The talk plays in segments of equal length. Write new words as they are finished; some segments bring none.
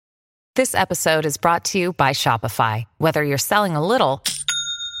This episode is brought to you by Shopify. Whether you're selling a little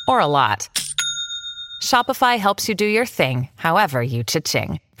or a lot, Shopify helps you do your thing, however you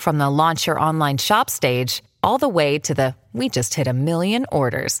cha-ching. From the launch your online shop stage, all the way to the we just hit 1 million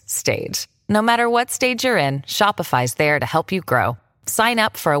orders stage. No matter what stage you're in, Shopify's there to help you grow. Sign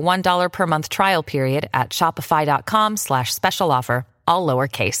up for a $1 per month trial period at shopify.com/special offer, all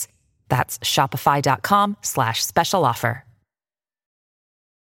lowercase. That's shopify.com/special offer.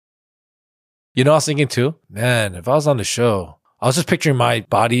 You know, I was thinking too, man, if I was on the show, I was just picturing my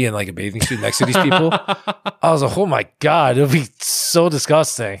body in like a bathing suit next to these people. I was like, oh my God, it would be so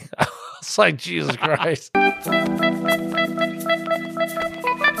disgusting. I was like, Jesus Christ.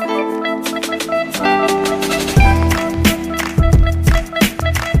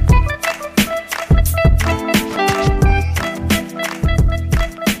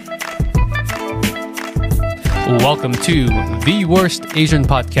 Welcome to The Worst Asian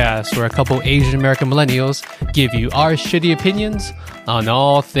Podcast, where a couple Asian American millennials give you our shitty opinions on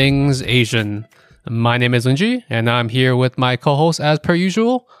all things Asian. My name is Linji, and I'm here with my co-host as per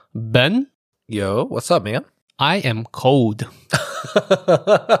usual, Ben. Yo, what's up, man? I am cold.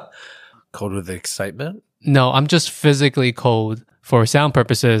 Cold with excitement? No, I'm just physically cold. For sound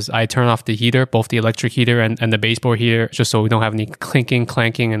purposes, I turn off the heater, both the electric heater and the baseboard heater, just so we don't have any clinking,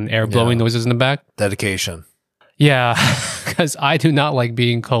 clanking, and air blowing noises in the back. Dedication. Yeah, because I do not like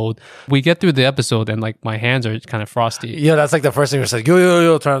being cold. We get through the episode and like my hands are kind of frosty. Yeah, that's like the first thing we're saying.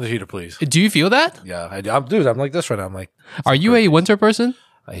 Yo, turn on the heater, please. Do you feel that? Yeah, I do. I'm like this right now. I'm like, are you a winter person?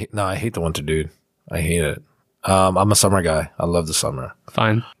 I hate the winter, dude. I hate it. I'm a summer guy. I love the summer.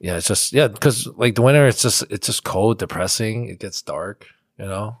 Fine. Yeah, it's just, because like the winter, it's just cold, depressing. It gets dark, you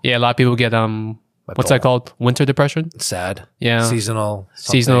know? Yeah, a lot of people get, what's that called? Winter depression? Sad. Yeah. Seasonal.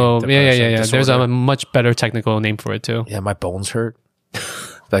 Yeah. There's a much better technical name for it too. Yeah, my bones hurt.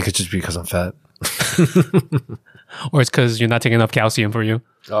 That could just be because I'm fat. Or it's because you're not taking enough calcium for you.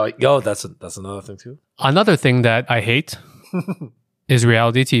 Yo, that's another thing too. Another thing that I hate is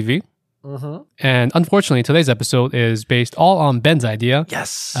reality TV. Mm-hmm. And unfortunately, today's episode is based all on Ben's idea.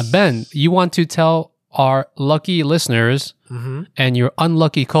 Yes. Ben, you want to tell our lucky listeners and your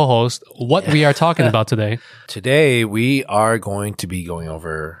unlucky co-host what we are talking about today. Today, we are going to be going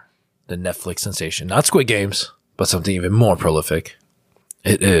over the Netflix sensation. Not Squid Games, but something even more prolific.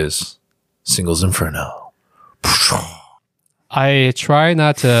 It is Singles Inferno. I try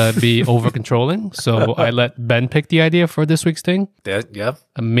not to be over-controlling, so I let Ben pick the idea for this week's thing. Yeah.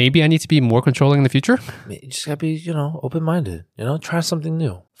 Maybe I need to be more controlling in the future. You just gotta be, open-minded. Try something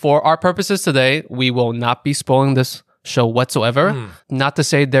new. For our purposes today, we will not be spoiling this show whatsoever. Not to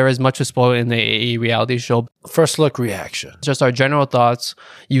say there is much to spoil in a reality show. First look reaction. Just our general thoughts.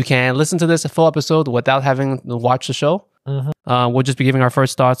 You can listen to this full episode without having to watch the show. We'll just be giving our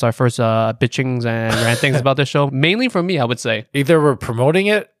first thoughts, our first bitchings and rantings about the show. Mainly from me, I would say. Either we're promoting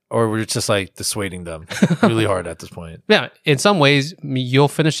it or we're just like dissuading them really hard at this point. Yeah, in some ways, you'll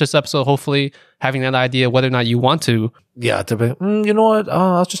finish this episode hopefully having that idea whether or not you want to. Yeah, to be, you know what?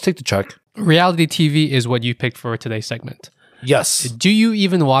 I'll just take the check. Reality TV is what you picked for today's segment. Yes. Do you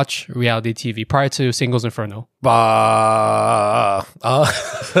even watch reality TV prior to Singles Inferno? That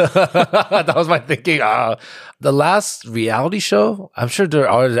was my thinking. The last reality show, I'm sure there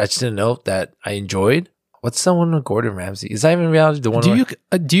are, I just didn't know that I enjoyed. What's the one with Gordon Ramsay? Is that even reality? The one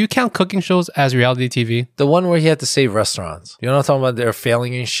do you count cooking shows as reality TV? The one where he had to save restaurants. You know what I'm talking about? They're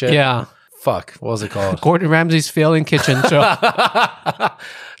failing and shit? Yeah. Fuck. What was it called? Gordon Ramsay's Failing Kitchen Show.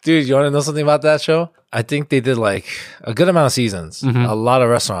 Dude, you want to know something about that show? I think they did like a good amount of seasons, a lot of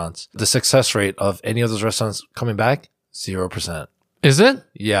restaurants. The success rate of any of those restaurants coming back, 0%. Is it?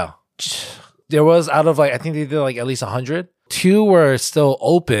 Yeah. There was out of like, I think they did like at least 100. 2 were still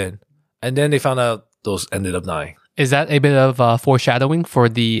open, and then they found out those ended up dying. Is that a bit of foreshadowing for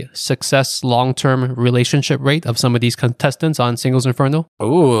the success long-term relationship rate of some of these contestants on Singles Inferno?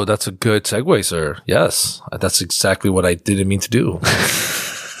 Oh, that's a good segue, sir. Yes. That's exactly what I didn't mean to do.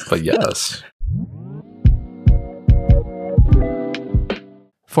 But yes.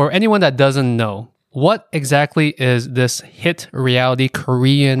 For anyone that doesn't know, what exactly is this hit reality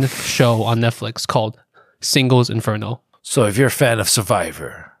Korean show on Netflix called Singles Inferno? So if you're a fan of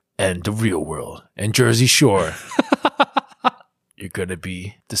Survivor and The Real World and Jersey Shore, you're going to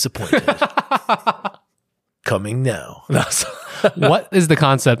be disappointed. Coming now. What is the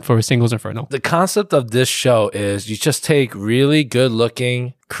concept for Singles Inferno? The concept of this show is you just take really good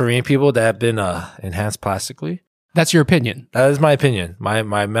looking Korean people that have been enhanced plastically. That's your opinion. That is my opinion.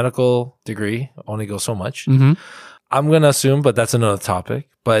 My medical degree only goes so much. I'm going to assume, but that's another topic.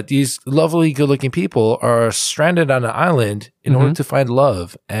 But these lovely, good-looking people are stranded on an island in order to find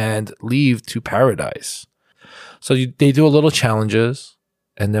love and leave to paradise. So they do a little challenges.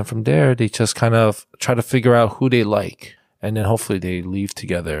 And then from there, they just kind of try to figure out who they like. And then hopefully they leave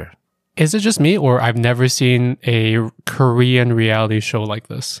together. Is it just me, or I've never seen a Korean reality show like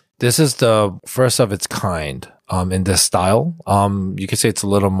this? This is the first of its kind in this style. You could say it's a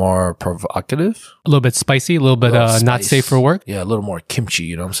little more provocative. A little bit spicy, a little bit not spice. safe for work. Yeah, a little more kimchi,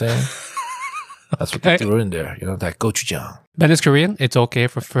 you know what I'm saying? That's what they threw in there, you know, that gochujang. Ben is Korean. It's okay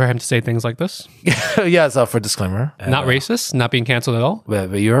for him to say things like this. Yeah, it's up for disclaimer. And, Not racist, not being canceled at all.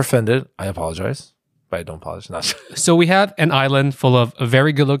 But you're offended. I apologize. But I don't apologize. Not So we have an island full of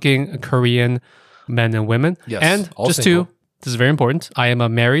very good-looking Korean men and women. Yes, And all just single. this is very important. I am a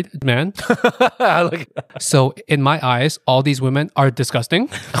married man. So in my eyes, all these women are disgusting.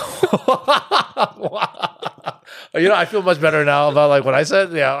 You know, I feel much better now about like what I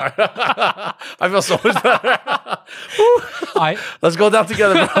said. Yeah. I feel so much better. Let's go down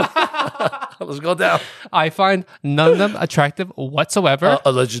together, bro. Let's go down. I find none of them attractive whatsoever.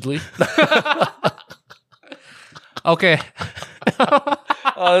 Allegedly. Okay.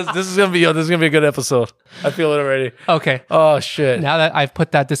 This is gonna be a good episode. I feel it already. Okay. Oh shit. Now that I've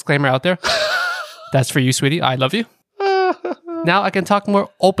put that disclaimer out there, that's for you, sweetie. I love you. Now I can talk more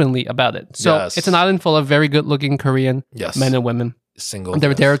openly about it. So Yes. it's an island full of very good-looking Korean Yes. men and women. Single.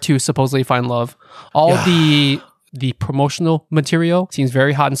 They're yes. there to supposedly find love. All the promotional material seems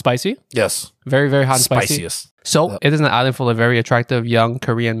very hot and spicy. Yes. Very, very hot and spicy. Spiciest. So it is an island full of very attractive young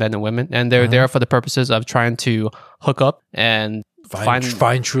Korean men and women, and they're there for the purposes of trying to hook up and Find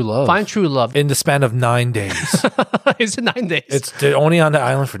true love. find true love. in the span of 9 days. Is it 9 days? They're only on the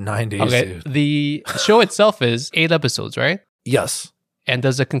island for 9 days, Okay. dude. The show itself is 8 episodes, right? Yes. And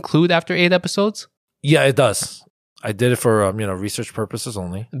does it conclude after 8 episodes? Yeah, it does. I did it for research purposes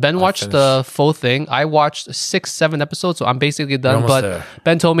only. Ben watched the full thing. I watched 6, 7 episodes, so I'm basically done. almost But there.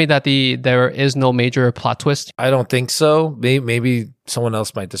 Ben told me that there is no major plot twist. I don't think so. Maybe someone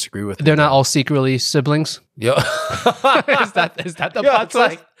else might disagree with me. They're not all secretly siblings. Yeah. Is that the Yeah, plot it's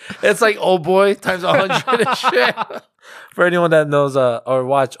twist? it's like Old Boy times 100 and shit. For anyone that knows or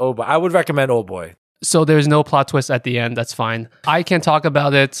watch Old Boy, I would recommend Old Boy. So there's no plot twist at the end. That's fine. I can talk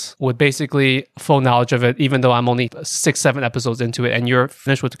about it with basically full knowledge of it, even though I'm only 6, 7 episodes into it, and you're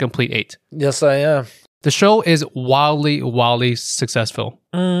finished with the complete 8. Yes, I am. The show is wildly successful.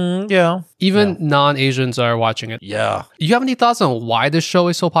 Yeah. Even non-Asians are watching it. Yeah. You have any thoughts on why this show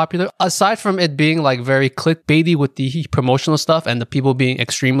is so popular? Aside from it being like very clickbaity with the promotional stuff and the people being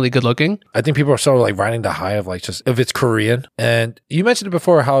extremely good looking. I think people are sort of like riding the high of like just if it's Korean. And you mentioned it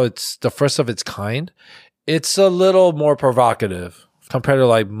before how it's the first of its kind. It's a little more provocative compared to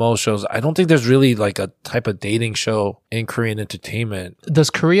like most shows. I don't think there's really like a type of dating show in Korean entertainment. Does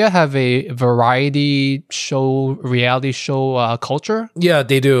Korea have a variety show, reality show culture? Yeah,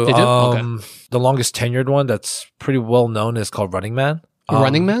 they do. They do? Okay. The longest tenured one that's pretty well known is called Running Man.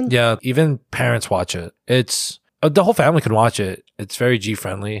 Running Man? Yeah, even parents watch it. It's the whole family can watch it. It's very G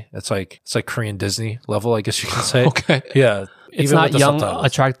friendly. It's like Korean Disney level, I guess you can say. Okay. Yeah. It's even not with the young, subtitles.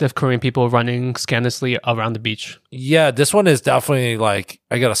 attractive Korean people running scandalously around the beach. Yeah, this one is definitely like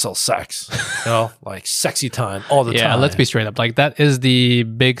I gotta sell sex, like sexy time all the time. Yeah, let's be straight up. Like that is the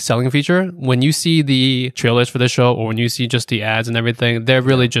big selling feature. When you see the trailers for the show or when you see just the ads and everything, they're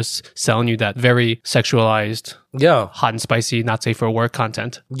really just selling you that very sexualized, Yeah, hot and spicy, not safe for work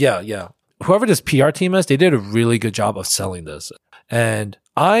content. yeah. Whoever this PR team is, they did a really good job of selling this, and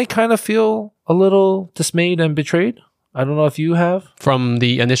I kind of feel a little dismayed and betrayed. I don't know if you have. From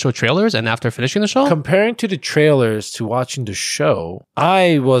the initial trailers and after finishing the show? Comparing to the trailers to watching the show,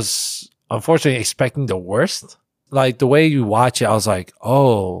 I was unfortunately expecting the worst. Like the way you watch it, I was like,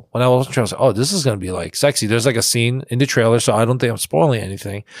 oh, when I was watching, I was like, oh, this is going to be like sexy. There's like a scene in the trailer, so I don't think I'm spoiling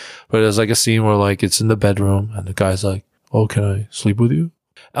anything, but there's like a scene where like it's in the bedroom and the guy's like, oh, can I sleep with you?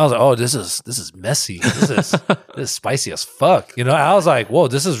 I was like, oh, this is messy. This is spicy as fuck. I was like, whoa,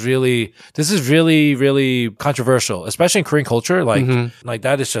 this is really, really controversial, especially in Korean culture. Like, like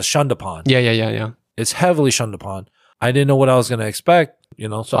that is just shunned upon. Yeah. It's heavily shunned upon. I didn't know what I was going to expect,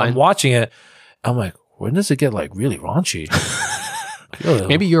 so Fine. I'm watching it. I'm like, when does it get like really raunchy?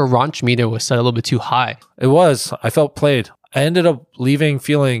 Maybe your raunch meter was set a little bit too high. It was. I felt played. I ended up leaving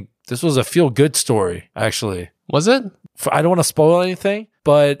feeling this was a feel good story, actually. Was it? I don't want to spoil anything,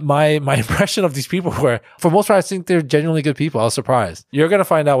 but my impression of these people were, for most part, I think they're genuinely good people. I was surprised. You're going to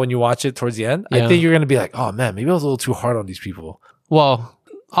find out when you watch it towards the end. Yeah. I think you're going to be like, oh man, maybe I was a little too hard on these people. Well,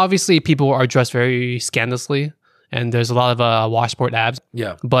 obviously people are dressed very scandalously and there's a lot of washboard abs,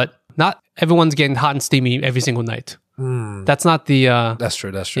 Yeah. but not everyone's getting hot and steamy every single night. That's not the... That's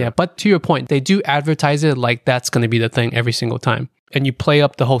true. That's true. Yeah, but to your point, they do advertise it like that's going to be the thing every single time. And you play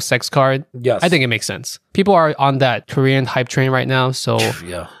up the whole sex card. Yes. I think it makes sense. People are on that Korean hype train right now, so...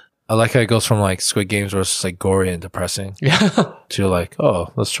 Yeah. I like how it goes from like Squid Games where it's just like gory and depressing Yeah. to like,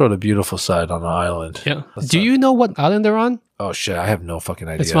 oh, let's show the beautiful side on the island. Yeah. Do you know what island they're on? Oh shit, I have no fucking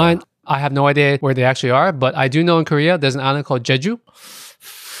idea. It's fine. I have no idea where they actually are, but I do know in Korea there's an island called Jeju.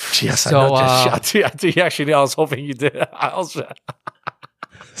 Yes, So, I know Jeju. I think you actually knew. I was hoping you did.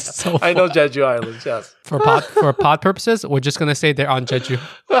 So I know Jeju Island, yes. for pod purposes, we're just gonna say they're on Jeju.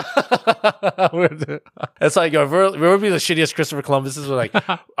 It's like, we're be the shittiest Christopher Columbuses. We're like,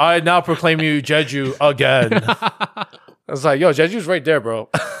 I now proclaim you Jeju again. It's like, yo, Jeju's right there, bro.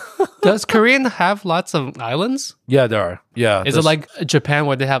 Does Korean have lots of islands? Yeah, there are. Yeah. Is it like Japan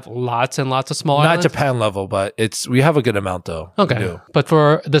where they have lots and lots of small not islands? Japan level, but we have a good amount though. We Okay. do. But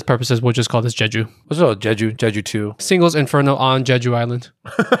for this purposes, we'll just call this Jeju. What's it? Jeju 2. Singles Inferno on Jeju Island.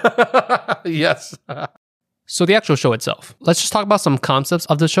 Yes. So the actual show itself. Let's just talk about some concepts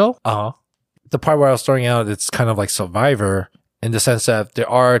of the show. Uh-huh. The part where I was starting out, it's kind of like Survivor in the sense that there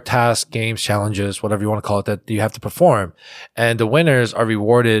are tasks, games, challenges, whatever you want to call it, that you have to perform. And the winners are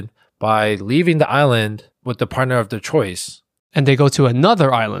rewarded by leaving the island with the partner of their choice. And they go to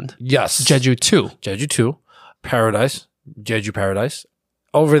another island, Yes. Jeju 2. Jeju 2. Paradise. Jeju Paradise.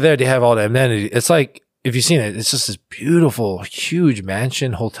 Over there, they have all the amenity. It's like, if you've seen it, it's just this beautiful, huge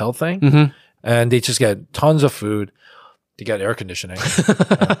mansion hotel thing. Mm-hmm. And they just get tons of food. They get air conditioning.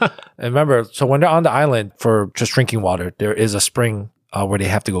 And remember, so when they're on the island for just drinking water, there is a spring where they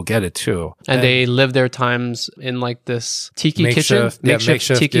have to go get it too. And they live their times in like this tiki kitchen,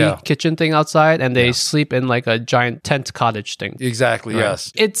 makeshift, tiki kitchen thing outside, and they sleep in like a giant tent cottage thing. Exactly,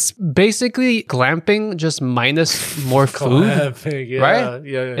 yes. It's basically glamping, just minus more food, right?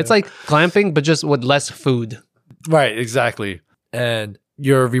 Yeah. It's like glamping, but just with less food. Right, exactly. And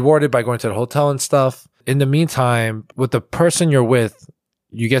you're rewarded by going to the hotel and stuff. In the meantime, with the person you're with,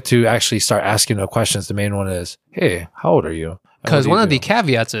 you get to actually start asking the questions. The main one is, hey, how old are you? Because one of the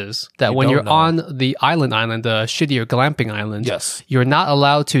caveats is that You when don't you're know. on the island, the shittier glamping island, Yes. you're not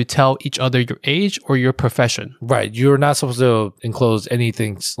allowed to tell each other your age or your profession. Right. You're not supposed to enclose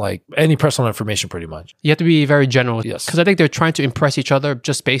anything like any personal information pretty much. You have to be very general. Yes. Because I think they're trying to impress each other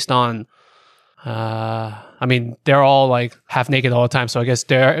just based on, I mean, they're all like half naked all the time. So I guess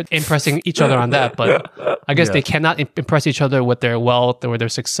they're impressing each other on that. But I guess they cannot impress each other with their wealth or their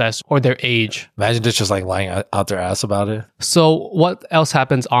success or their age. Imagine just like lying out their ass about it. So what else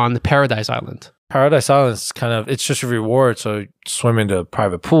happens on Paradise Island? Paradise Island is kind of, it's just a reward. So swim into a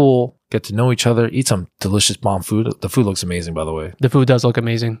private pool, get to know each other, eat some delicious bomb food. The food looks amazing, by the way. The food does look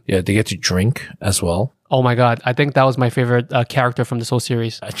amazing. Yeah, they get to drink as well. Oh my God. I think that was my favorite character from this whole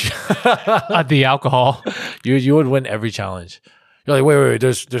series. The alcohol. You would win every challenge. You're like, wait,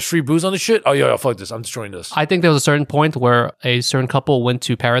 there's free booze on this shit? Oh, yeah, fuck this. I'm destroying this. I think there was a certain point where a certain couple went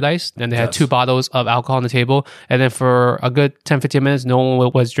to Paradise and they had 2 bottles of alcohol on the table. And then for a good 10, 15 minutes, no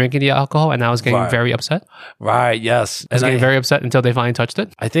one was drinking the alcohol. And I was getting very upset. Right, yes. I was getting very upset until they finally touched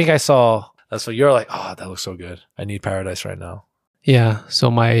it. I think I saw, that's what you're like, oh, that looks so good. I need Paradise right now. Yeah.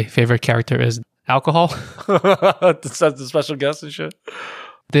 So my favorite character is alcohol. That's the special guest and shit.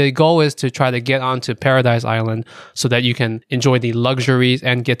 The goal is to try to get onto Paradise Island so that you can enjoy the luxuries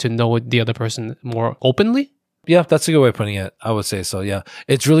and get to know the other person more openly. Yeah, that's a good way of putting it. I would say so, yeah.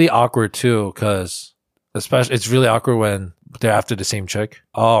 It's really awkward too, because especially it's really awkward when they're after the same chick.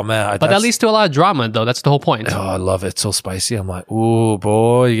 Oh, man. But that leads to a lot of drama, though. That's the whole point. Oh, I love it. It's so spicy. I'm like, ooh,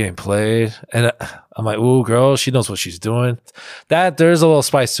 boy, you're getting played. And I'm like, ooh, girl, she knows what she's doing. There's a little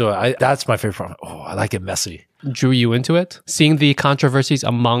spice to it. That's my favorite part. Oh, I like it messy. Drew you into it? Seeing the controversies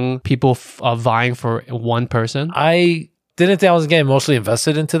among people vying for one person? I didn't think I was getting emotionally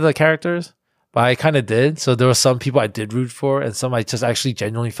invested into the characters, but I kind of did. So there were some people I did root for and some I just actually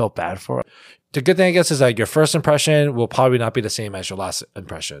genuinely felt bad for. The good thing, I guess, is like your first impression will probably not be the same as your last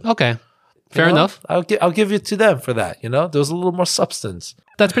impression. Okay. Fair You know? enough. I'll give it to them for that. There was a little more substance.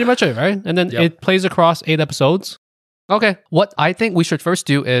 That's pretty much it, right? And then it plays across 8 episodes. Okay. What I think we should first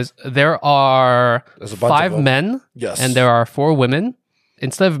do is there are There's a bunch of 5 them. men Yes. and there are 4 women.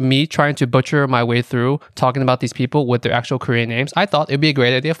 Instead of me trying to butcher my way through talking about these people with their actual Korean names, I thought it'd be a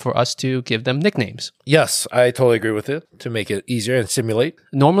great idea for us to give them nicknames. Yes, I totally agree with it to make it easier and simulate.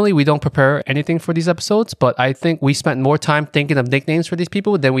 Normally, we don't prepare anything for these episodes, but I think we spent more time thinking of nicknames for these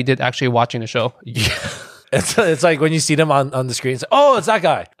people than we did actually watching the show. Yeah. It's like when you see them on the screen, it's like, oh, it's that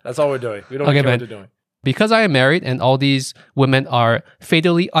guy. That's all we're doing. We don't care what they're doing. Because I am married and all these women are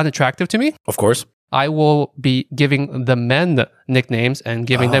fatally unattractive to me, Of course. I will be giving the men nicknames and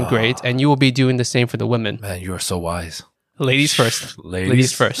giving them grades, and you will be doing the same for the women. Man, you are so wise. Ladies first.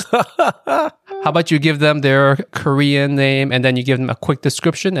 Ladies first. How about you give them their Korean name, and then you give them a quick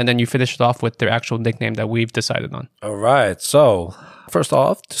description, and then you finish it off with their actual nickname that we've decided on. All right. So first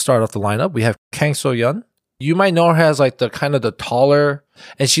off, to start off the lineup, we have Kang So-yeon. You might know her as like the kind of the taller,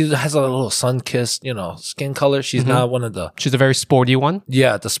 and she has a little sun-kissed, skin color. She's not one of the, She's a very sporty one.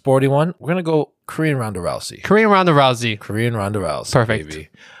 the sporty one. We're going to go Korean Ronda Rousey. Korean Ronda Rousey. Korean Ronda Rousey. Perfect. Baby.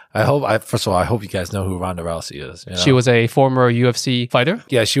 First of all, I hope you guys know who Ronda Rousey is. you know? She was a former UFC fighter.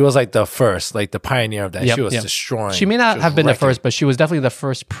 Yeah, she was like the first, like the pioneer of that. Yep, She was yep. destroying. She may not was have been the wrecking. first, but she was definitely the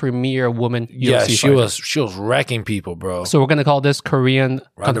first premier woman UFC Yeah, she fighter. was wrecking people, bro. So we're going to call this Korean...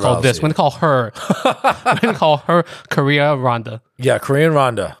 Ronda We're going Rousey. to call her. We're going to call her Korea Ronda. Yeah, Korean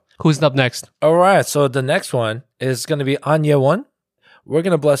Ronda. Who's up next? All right, so the next one is going to be An Ye-won. We're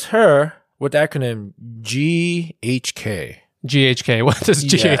going to bless her with the acronym GHK. GHK. What does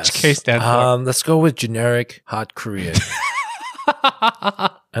GHK Yes. stand for? Let's go with generic hot Korean.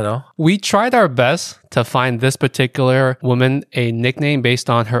 We tried our best to find this particular woman a nickname based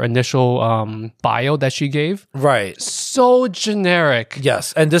on her initial bio that she gave. Right. So generic.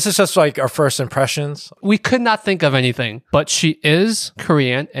 Yes, and this is just like our first impressions. We could not think of anything, but she is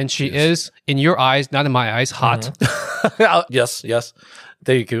Korean and she is, in your eyes, not in my eyes, hot. Yes.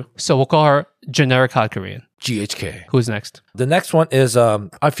 There you go. So we'll call her generic hot Korean. GHK. Who's next? The next one is,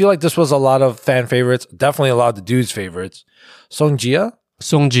 I feel like this was a lot of fan favorites, definitely a lot of the dudes' favorites. Song Jia?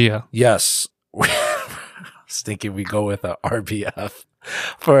 Song Jia. Yes. I was thinking we go with a RBF.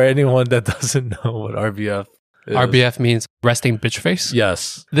 For anyone that doesn't know what RBF is. RBF means resting bitch face.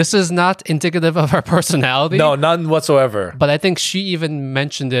 Yes. This is not indicative of her personality. No, none whatsoever. But I think she even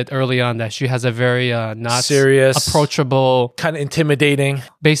mentioned it early on that she has a very not Serious. approachable, Kind of intimidating.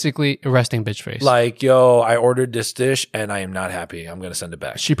 basically resting bitch face. Like, yo, I ordered this dish and I am not happy. I'm going to send it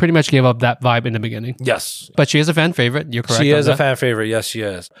back. She pretty much gave up that vibe in the beginning. Yes. But she is a fan favorite. You're correct. She on is a that. fan favorite. Yes, she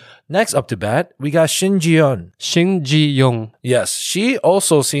is. Next up to bat, we got Shin Ji-yeon. Shin Ji-young. Yes, she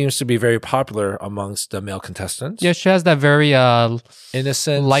also seems to be very popular amongst the male contestants. Yeah, she has that very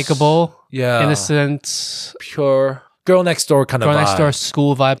Innocent. likable, Yeah. innocent, Pure. Girl next door kind of girl vibe. next door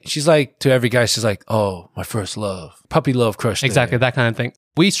school vibe. She's like, to every guy, she's like, oh, my first love. Puppy love crush. thing. Exactly, that kind of thing.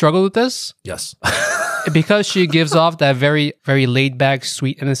 We struggled with this Yes. because she gives off that very, very laid back,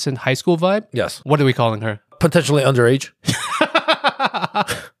 sweet, innocent high school vibe. Yes. What are we calling her? Potentially underage.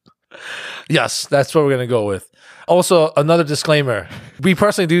 Yes, that's what we're going to go with. Also, another disclaimer. We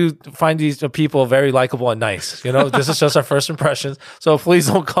personally do find these people very likable and nice. This is just our first impressions. So please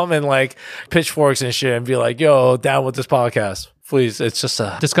don't come in like pitchforks and shit and be like, yo, down with this podcast. Please, it's just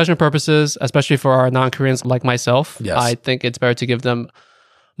a... Discussion purposes, especially for our non-Koreans like myself, Yes. I think it's better to give them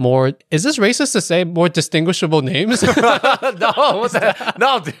more... Is this racist to say more distinguishable names? No, what the...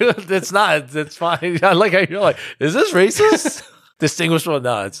 no, dude, it's not. It's fine. I like how you're like, is this racist? Distinguishable?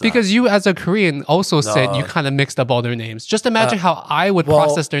 No, it's not. Because you, as a Korean, also said you kind of mixed up all their names. Just imagine how I would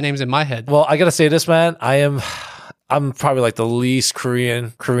process their names in my head. Well, I gotta say this, man. I'm probably like the least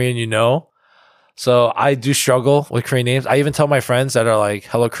Korean you know. So I do struggle with Korean names. I even tell my friends that are like,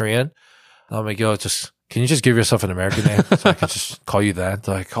 hello, Korean. I'm like, yo, can you just give yourself an American name so I can just call you that?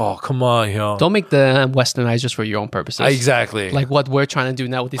 They're like, oh, come on, yo. Don't make them westernized just for your own purposes. Exactly. Like what we're trying to do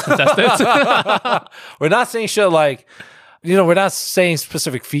now with these contestants. We're not saying shit like, we're not saying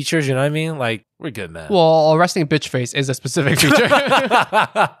specific features, you know what I mean? Like, we're good, man. Well, resting bitch face is a specific feature.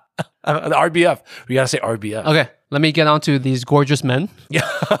 The RBF. We gotta say RBF. Okay, let me get on to these gorgeous men. Yeah.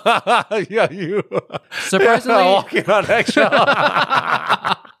 Yeah, you. Surprisingly, Walking on eggshell.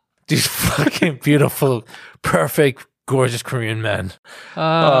 These fucking beautiful, perfect, gorgeous Korean men.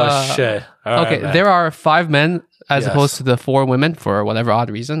 Oh, shit. All right, okay, man. there are 5 men as Yes. opposed to the 4 women for whatever odd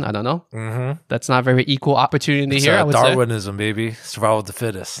reason. I don't know. Mm-hmm. That's not very equal opportunity It's here, I would say. Darwinism, baby. Survival of the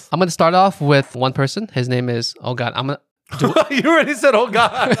fittest. I'm going to start off with one person. His name is, oh God, You already said, oh,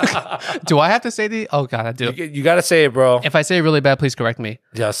 God. do I have to say oh God, I do. You gotta say it, bro. If I say it really bad, please correct me.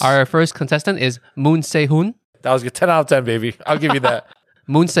 Yes. Our first contestant is Moon Se-hoon. That was good. 10 out of 10, baby. I'll give you that.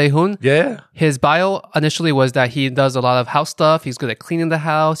 Moon Se-hoon. Yeah. His bio initially was that he does a lot of house stuff. He's good at cleaning the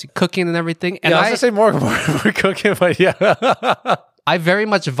house, cooking and everything. And Yeah, I was gonna say more cooking, but yeah. I very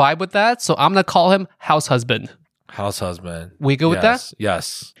much vibe with that. So I'm going to call him house husband. House husband. We good with that?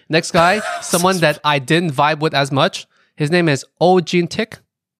 Yes. Next guy, someone that I didn't vibe with as much. His name is Oh Jin Tik.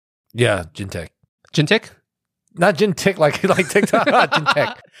 Yeah, Jintek. Jin Tik? Not Jintek like TikTok.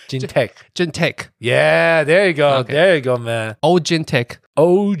 Jintek. Jintek. Jin Tik. Yeah, there you go. Okay. There you go, man. Oh Jin Tik.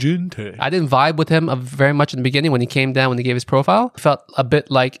 Oh, Jintek. I didn't vibe with him very much in the beginning when he came down, when he gave his profile. Felt a bit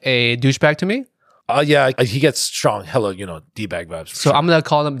like a douchebag to me. Yeah, he gets strong, hella, D-bag vibes. So I'm going to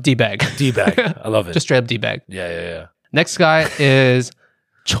call him D-Bag. D-bag. I love it. Just straight up D-Bag. Yeah. Next guy is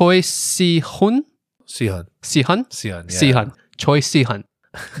Choi Si-hun. Sihun. Si-hun? Sihun, yeah. Si-hun. Choi Si-hun.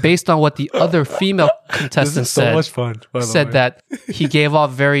 Based on what the other female contestant fun. said that he gave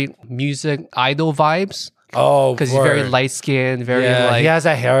off very music idol vibes. Oh, because he's very light-skinned, very like... He has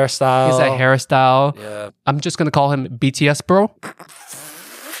that hairstyle. He has that hairstyle. Yeah. I'm just going to call him BTS bro.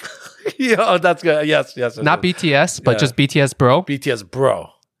 Yeah, that's good. Yes. Not BTS, but just BTS bro. BTS bro.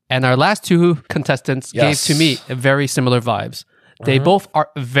 And our last two contestants gave to me very similar vibes. They both are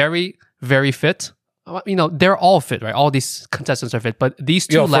very, very fit. They're all fit, right? All these contestants are fit, but these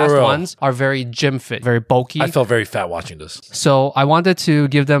two last ones are very gym fit, very bulky. I felt very fat watching this. So I wanted to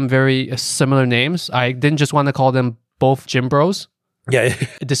give them very similar names. I didn't just want to call them both gym bros. Yeah.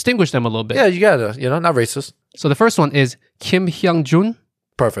 Distinguish them a little bit. Yeah, you gotta, not racist. So the first one is Kim Hyung-jun.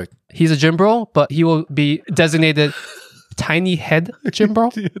 Perfect. He's a gym bro, but he will be designated tiny head gym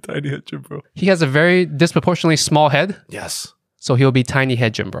bro. Tiny head gym bro. He has a very disproportionately small head. Yes. So he'll be tiny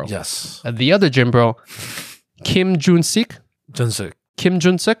head gym bro. Yes. The other gym bro, Kim Jun-sik. Kim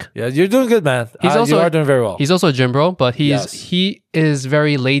Jun-sik. Yeah, you're doing good, man. You are doing very well. He is also a gym bro, but he is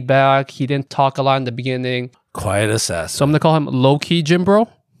very laid back. He didn't talk a lot in the beginning. Quiet assassin. So I'm going to call him low-key gym bro.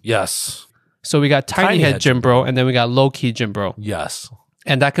 Yes. So we got tiny head gym bro, and then we got low-key gym bro. Yes.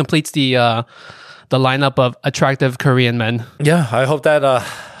 And that completes the lineup of attractive Korean men. Yeah, I hope that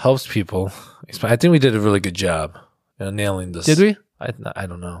helps people. I think we did a really good job nailing this. Did we? I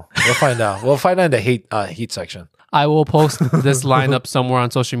don't know. We'll find out. We'll find out in the heat section. I will post this lineup somewhere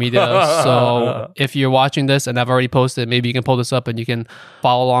on social media. So if you're watching this and I've already posted, maybe you can pull this up and you can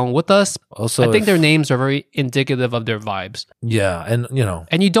follow along with us. Also, I think their names are very indicative of their vibes. Yeah, and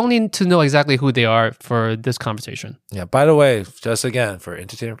And you don't need to know exactly who they are for this conversation. Yeah, by the way, just again, for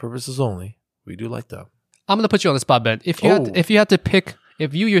entertainment purposes only, we do like them. I'm going to put you on the spot, Ben. If you had to pick,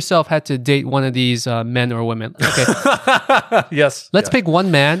 if you yourself had to date one of these men or women, okay. Yes. Let's pick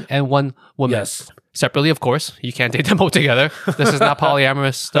one man and one woman. Yes. Separately, of course. You can't date them both together. This is not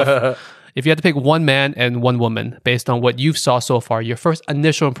polyamorous stuff. If you had to pick one man and one woman based on what you've saw so far, your first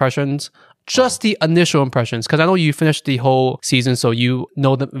initial impressions, just the initial impressions, because I know you finished the whole season, so you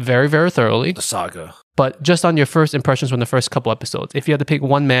know them very, very thoroughly. The saga. But just on your first impressions from the first couple episodes, if you had to pick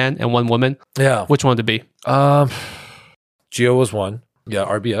one man and one woman, which one would it be? Gio was one. Yeah,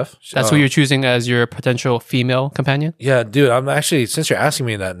 RBF. That's who you're choosing as your potential female companion? Yeah, dude, I'm actually, since you're asking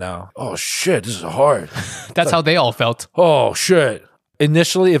me that now, oh shit, this is hard. That's how they all felt. Oh shit.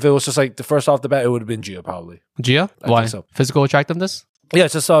 Initially, if it was just like the first off the bat, it would have been Gio probably. Gia? Why? So. Physical attractiveness? Yeah,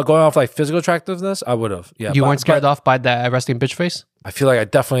 it's just going off like physical attractiveness, I would have. Yeah, you weren't scared off by that resting bitch face? I feel like I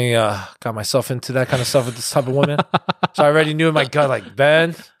definitely got myself into that kind of stuff with this type of woman. So I already knew in my gut, like,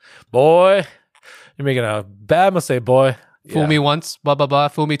 Ben, boy, you're making a bad mistake, boy. Fool me once, blah, blah, blah.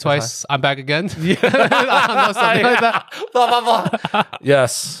 Fool me twice, I'm back again. Yeah. I don't know, something like that. Blah, blah, blah.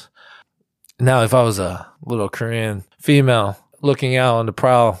 Yes. Now, if I was a little Korean female looking out on the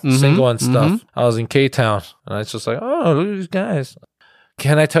prowl, single and stuff, I was in K-Town, and I was just like, oh, look at these guys.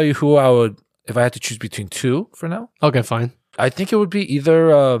 Can I tell you who I would, if I had to choose between two for now? Okay, fine. I think it would be either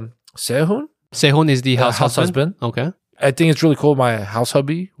Sehun. Sehun is the house husband? Okay. I think it's really cool. My house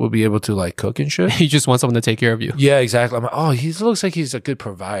hubby will be able to like cook and shit. You just want someone to take care of you. Yeah, exactly. I'm like, oh, he looks like he's a good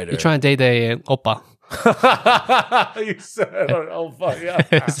provider. You're trying to date a oppa. You said, oh, fuck,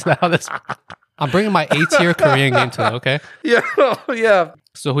 yeah. Is that how this... I'm bringing my A-tier Korean game to it, okay? Yeah.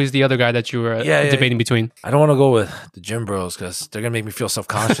 So who's the other guy that you were debating between? I don't want to go with the gym bros because they're going to make me feel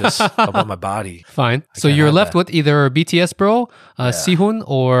self-conscious about my body. Fine. So you're left with either BTS bro, Sehun,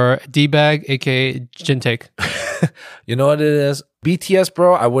 or D-Bag, aka Jintaek. You know what it is? BTS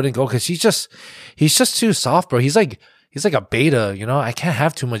bro, I wouldn't go because he's just too soft, bro. He's like a beta, I can't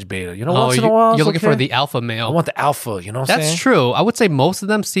have too much beta. Once in a while. You're looking for the alpha male. I want the alpha, what I'm saying? That's true. I would say most of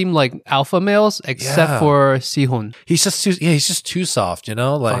them seem like alpha males except for Sehun. He's just too soft,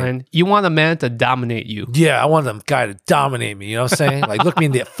 Like, fine. You want a man to dominate you. Yeah, I want the guy to dominate me, you know what I'm saying? Like, look me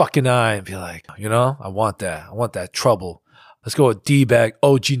in the fucking eye and be like, I want that. I want that trouble. Let's go with D-Bag,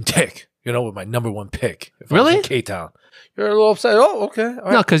 Jintaek, with my number one pick. If really? I was in K-Town. You're a little upset. Oh, okay. All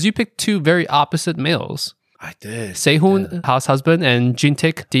right. No, because you picked two very opposite males. I did. Sehun, house husband, and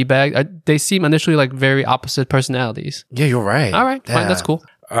Jintaek, D-Bag, they seem initially like very opposite personalities. Yeah, you're right. All right, fine, that's cool.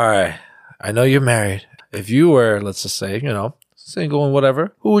 All right. I know you're married. If you were, let's just say, single and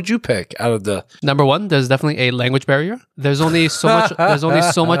whatever, who would you pick out of the... Number one, there's definitely a language barrier. There's only so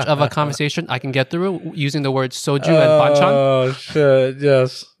much of a conversation I can get through using the words soju and banchan. Oh, shit.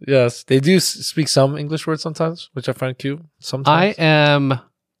 Yes. They do speak some English words sometimes, which I find cute. Sometimes. I am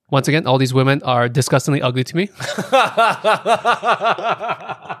Once again, all these women are disgustingly ugly to me.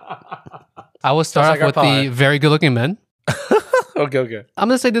 I will start like off with the very good-looking men. Okay. I'm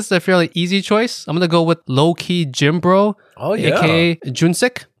going to say this is a fairly easy choice. I'm going to go with low-key Jim Bro, Oh, yeah. aka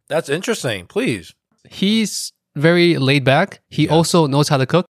Junsik. That's interesting. Please. He's very laid back. He also knows how to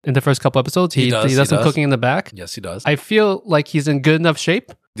cook. In the first couple episodes, he does some cooking in the back. Yes, he does. I feel like he's in good enough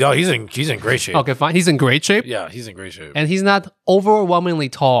shape. Yo, he's in great shape. Okay, fine. He's in great shape. Yeah, he's in great shape. And he's not overwhelmingly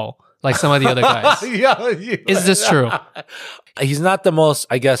tall like some of the other guys. Is this true? He's not the most,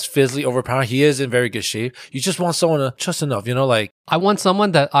 I guess, physically overpowering. He is in very good shape. You just want someone to just enough, like I want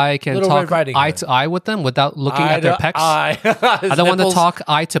someone that I can Little talk Red Riding eye Hood. to eye with them without looking at their pecs. I don't want to talk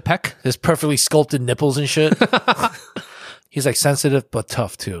eye to peck. His perfectly sculpted nipples and shit. He's like sensitive but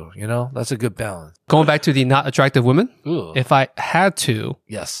tough too. That's a good balance. Going back to the not attractive women, Ooh. if I had to,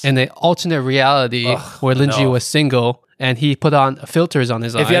 Yes. in an alternate reality where Lin Ji was single and he put on filters on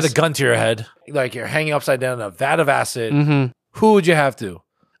his eyes. If you had a gun to your head, like you're hanging upside down in a vat of acid, Mm-hmm. who would you have to?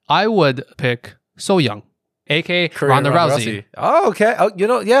 I would pick So Young, aka Korean Ronda Rousey. Oh, okay.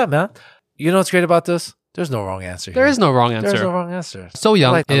 Oh, yeah, man. You know what's great about this? There's no wrong answer. There is no wrong There's answer. no wrong answer. So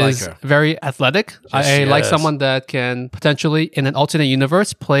Young I like is her. very athletic. I like yes. someone that can potentially, in an alternate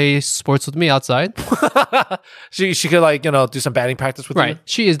universe, play sports with me outside. she could do some batting practice with Right. you.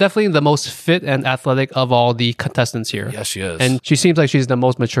 She is definitely the most fit and athletic of all the contestants here. Yes, she is. And she seems like she's the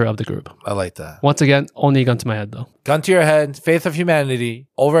most mature of the group. I like that. Once again, only a gun to my head though. Gun to your head, faith of humanity,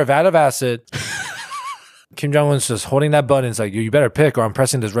 over a vat of acid. Kim Jong-un's just holding that button. It's like, you better pick or I'm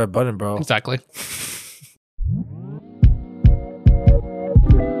pressing this red button, bro. Exactly.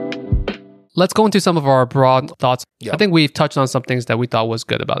 Let's go into some of our broad thoughts. Yep. I think we've touched on some things that we thought was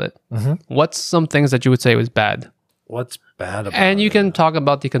good about it. Mm-hmm. What's some things that you would say was bad? What's bad about And you it? can talk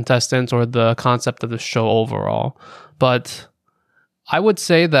about the contestants or the concept of the show overall. But I would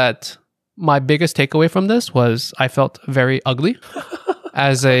say that my biggest takeaway from this was I felt very ugly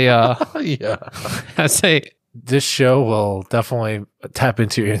as a Yeah. as a This show will definitely tap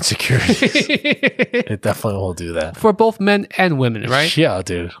into your insecurities. It definitely will do that. for both men and women, right? Yeah,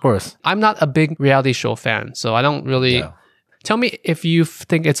 dude. Of course. I'm not a big reality show fan, so I don't really Yeah. Tell me if you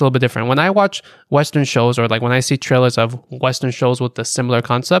think it's a little bit different. When I watch Western shows or like when I see trailers of Western shows with a similar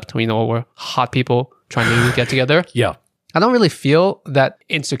concept, where hot people trying to get together, Yeah. I don't really feel that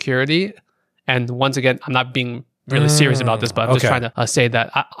insecurity. And once again, I'm not being really serious about this, but I'm just okay. trying to say that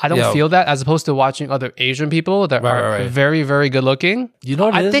I don't Yeah. feel that as opposed to watching other Asian people that are right. very, very good looking. You know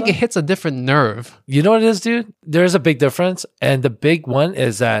what it I is, think though? it hits a different nerve. You know what it is, dude? There's a big difference. And the big one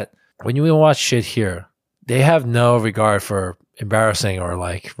is that when you watch shit here, they have no regard for embarrassing or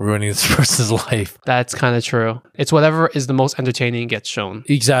like ruining this person's life. That's kind of true. It's whatever is the most entertaining gets shown.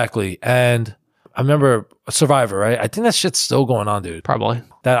 Exactly. And I remember Survivor, right? I think that shit's still going on, dude. Probably.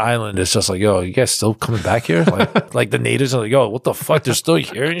 That island is just like, yo, you guys still coming back here? Like the natives are like, yo, what the fuck? They're still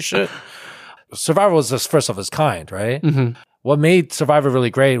here and shit. Survivor was the first of its kind, right? Mm-hmm. What made Survivor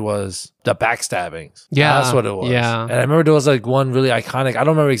really great was the backstabbings. Yeah, That's what it was. yeah. And I remember there was like one really iconic, I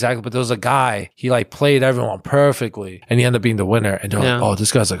don't remember exactly, but there was a guy, he like played everyone perfectly and he ended up being the winner. And they're Yeah. like, oh,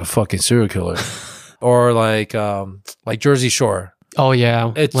 this guy's like a fucking serial killer. Or like Jersey Shore. Oh,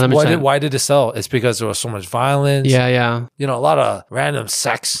 yeah. It's 100%. why did it sell? It's because there was so much violence. Yeah, yeah. A lot of random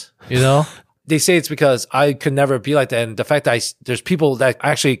sex, They say it's because I could never be like that. And the fact that there's people that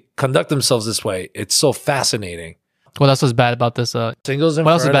actually conduct themselves this way, it's so fascinating. What else was bad about this? Singles Inferno.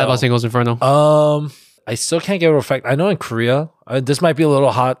 What else is bad about Singles Inferno? I still can't get over the fact. I know in Korea, this might be a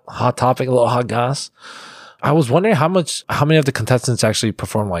little hot topic, a little hot gas. I was wondering how many of the contestants actually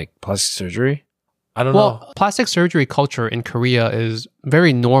perform like plastic surgery. I don't know. Well, plastic surgery culture in Korea is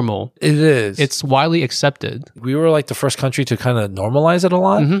very normal. It is. It's widely accepted. We were like the first country to kind of normalize it a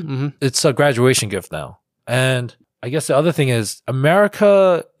lot. Mm-hmm. It's a graduation gift now. And I guess the other thing is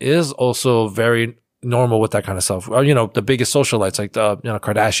America is also very normal with that kind of stuff. Or, the biggest socialites like the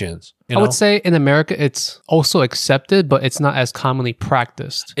Kardashians. I would say in America, it's also accepted, but it's not as commonly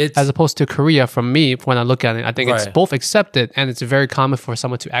practiced. As opposed to Korea, from me, when I look at it, I think it's Right. both accepted and it's very common for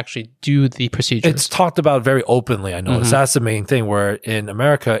someone to actually do the procedure. It's talked about very openly. I noticed that's the main thing. Where in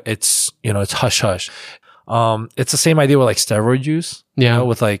America, it's it's hush hush. It's the same idea with like steroid use. Yeah.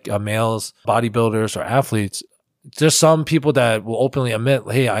 With like males, bodybuilders or athletes. There's some people that will openly admit,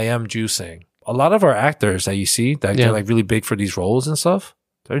 "Hey, I am juicing." A lot of our actors that you see that get like really big for these roles and stuff,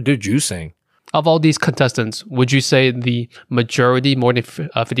 they're juicing. Of all these contestants, would you say the majority, more than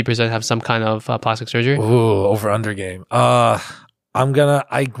 50%, have some kind of plastic surgery? Ooh, over under game. I want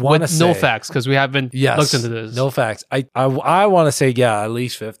to With say no facts, because we haven't looked into this. No facts. I want to say at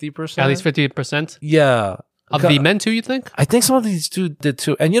least 50%. At least 50%? Yeah. Of the men too, you think? I think some of these two did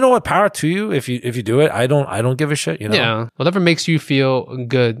too. And you know what? Power to you if you do it. I don't give a shit. You know. Yeah. Whatever makes you feel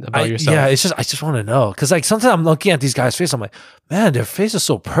good about yourself. Yeah. It's just I just want to know because like sometimes I'm looking at these guys' face. I'm like, man, their face is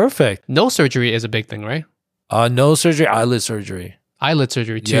so perfect. No surgery is a big thing, right? No surgery, eyelid surgery. Eyelid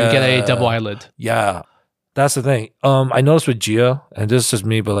surgery to get a double eyelid. Yeah. That's the thing. I noticed with Gia, and this is just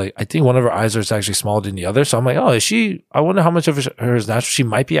me, but like I think one of her eyes is actually smaller than the other. So I'm like, oh, is she? I wonder how much of her is natural. She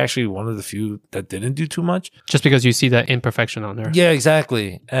might be actually one of the few that didn't do too much. Just because you see that imperfection on her. Yeah,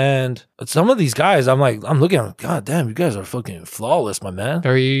 exactly. And some of these guys, I'm looking at them, God damn, you guys are fucking flawless, my man.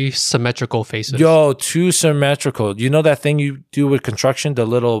 Very symmetrical faces. Yo, too symmetrical. You know that thing you do with construction, the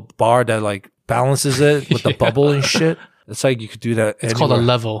little bar that like balances it with the bubble and shit? It's like you could do that. It's called a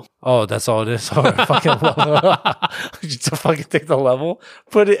level. Oh, that's all it is. Oh, fucking level. You just fucking take the level,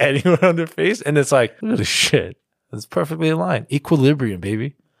 put it anywhere on their face, and it's like, look at this shit. It's perfectly aligned. Equilibrium,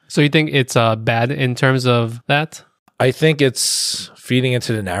 baby. So you think it's bad in terms of that? I think it's feeding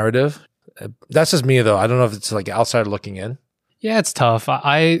into the narrative. That's just me, though. I don't know if it's like outside looking in. Yeah, it's tough.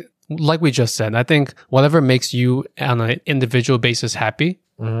 I like we just said, I think whatever makes you on an individual basis happy.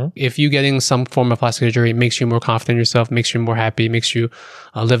 Mm-hmm. If you getting some form of plastic surgery makes you more confident in yourself, makes you more happy, makes you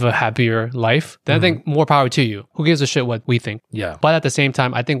live a happier life, then I think more power to you. Who gives a shit what we think? Yeah. But at the same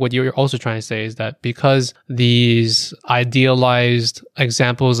time, I think what you're also trying to say is that because these idealized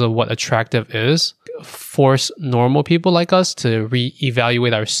examples of what attractive is force normal people like us to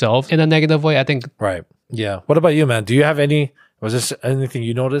reevaluate ourselves in a negative way, I think. Right. Yeah. What about you, man? Do you have was this anything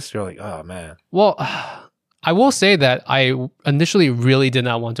you noticed? You're like, oh, man. Well, I will say that I initially really did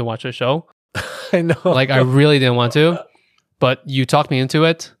not want to watch the show. I know. Like, I really didn't want to, but you talked me into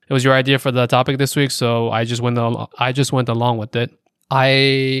it. It was your idea for the topic this week, so I just went along with it.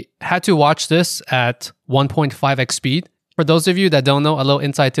 I had to watch this at 1.5x speed. For those of you that don't know, a little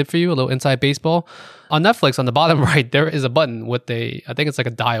inside tip for you, a little inside baseball. On Netflix, on the bottom right, there is a button with I think it's like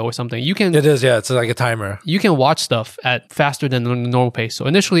a dial or something. It is, yeah. It's like a timer. You can watch stuff at faster than the normal pace. So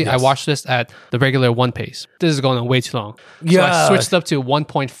initially, I watched this at the regular 1 pace. This is going on way too long. So I switched up to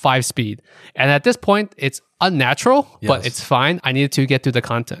 1.5 speed. And at this point, it's unnatural, but it's fine. I needed to get through the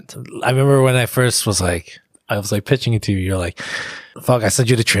content. I remember when I first was like, pitching it to you. You're like, fuck, I sent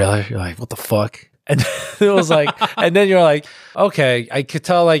you the trailer. You're like, what the fuck? And it was like, and then you're like, okay, I could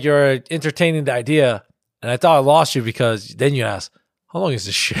tell like you're entertaining the idea. And I thought I lost you because then you asked, how long is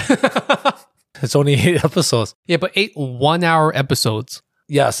this shit? It's only 8 episodes. Yeah, but 8 1-hour episodes.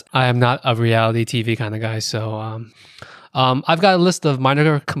 Yes. I am not a reality TV kind of guy. So I've got a list of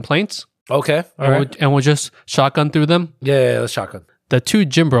minor complaints. Okay. And we'll just shotgun through them. Yeah, let's shotgun. The 2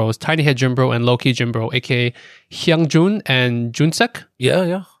 Jim Bros, Tiny Head Jim Bro and Low Key Jim Bro, aka Hyungjun and Junsek.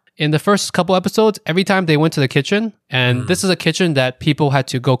 Yeah. In the first couple episodes, every time they went to the kitchen, and this is a kitchen that people had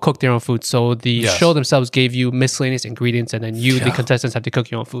to go cook their own food. So the show themselves gave you miscellaneous ingredients, and then you, the contestants, had to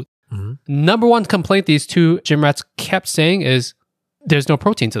cook your own food. Mm-hmm. Number one complaint these 2 gym rats kept saying is, there's no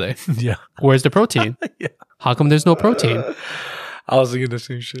protein today. Yeah. Where's the protein? How come there's no protein? I was thinking the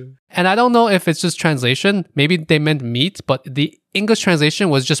same shit. And I don't know if it's just translation. Maybe they meant meat, but the English translation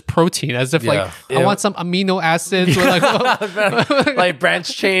was just protein, as if I want some amino acids. Or like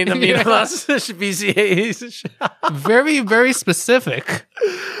branch chain amino acids, BCAAs. Very, very specific.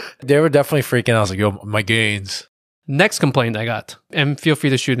 They were definitely freaking out. I was like, yo, my gains. Next complaint I got. And feel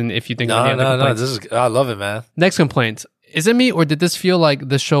free to shoot in if you think No, I love it, man. Next complaint. Is it me or did this feel like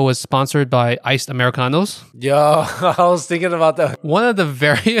the show was sponsored by Iced Americanos? Yo, I was thinking about that. One of the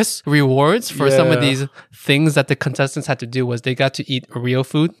various rewards for some of these things that the contestants had to do was they got to eat real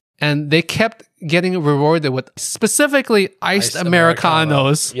food. And they kept getting rewarded with specifically Iced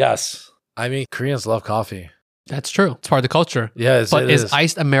Americanos. Yes. I mean, Koreans love coffee. That's true. It's part of the culture. Yeah, but is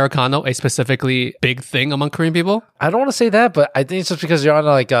Iced Americano a specifically big thing among Korean people? I don't want to say that, but I think it's just because you're on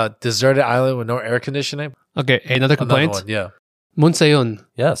like a deserted island with no air conditioning. Okay, another complaint. Another one, yeah. Moon Se-yoon.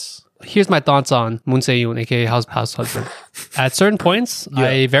 Yes. Here's my thoughts on Moon Se-yoon, aka house husband. At certain points,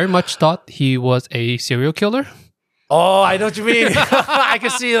 I very much thought he was a serial killer. Oh, I know what you mean. I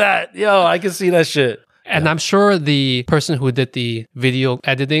can see that. Yo, I can see that shit. And I'm sure the person who did the video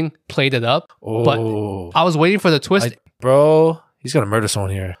editing played it up. But I was waiting for the twist. Bro, he's going to murder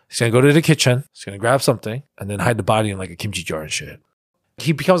someone here. He's going to go to the kitchen. He's going to grab something and then hide the body in like a kimchi jar and shit.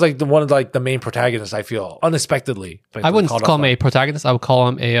 He becomes like one of like the main protagonists, I feel, unexpectedly. I wouldn't call him a protagonist. I would call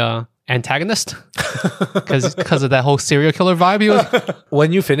him a antagonist because of that whole serial killer vibe.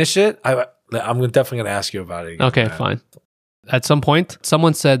 When you finish it, I'm definitely going to ask you about it again, okay, fine. At some point,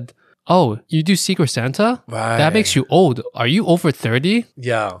 someone said, oh, you do Secret Santa? Right. That makes you old. Are you over 30?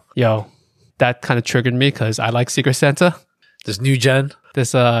 Yeah. Yo, that kind of triggered me because I like Secret Santa. This new gen.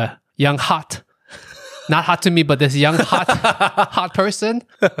 This young hot not hot to me, but this young hot person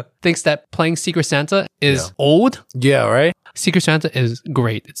thinks that playing Secret Santa is old. Yeah, right? Secret Santa is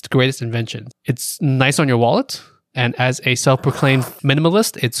great. It's the greatest invention. It's nice on your wallet. And as a self-proclaimed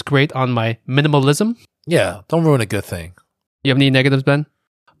minimalist, it's great on my minimalism. Yeah, don't ruin a good thing. You have any negatives, Ben?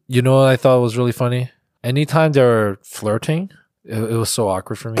 You know what I thought was really funny? Anytime they were flirting, it was so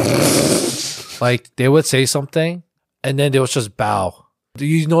awkward for me. Like, they would say something, and then they would just bow. Do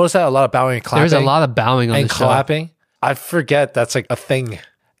you notice that? A lot of bowing and clapping? There's a lot of bowing on and the show. clapping. I forget that's like a thing.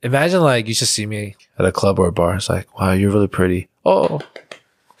 Imagine like you just see me at a club or a bar. It's like, wow, you're really pretty. Oh.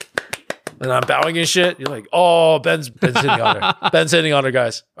 And I'm bowing and shit. You're like, oh, Ben's hitting on her. Ben's hitting on her,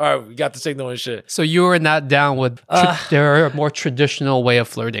 guys. All right, we got the signal and shit. So you were not down with their more traditional way of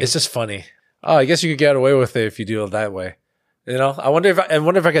flirting. It's just funny. Oh, I guess you could get away with it if you do it that way. You know, I wonder if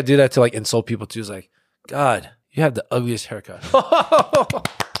I could do that to like insult people too. It's like, God, you have the ugliest haircut. Bow.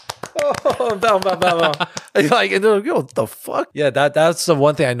 Like, and they're like, yo, what the fuck? Yeah, that's the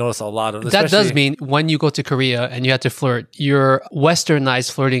one thing I noticed a lot of. That does mean when you go to Korea and you have to flirt, your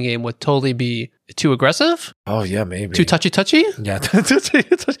westernized flirting game would totally be too aggressive, Oh yeah, maybe too touchy. Yeah.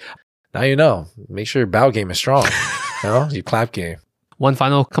 Now you know. Make sure your bow game is strong. You know, your clap game. One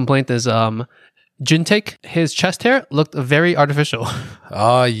final complaint is Juntaek, his chest hair looked very artificial.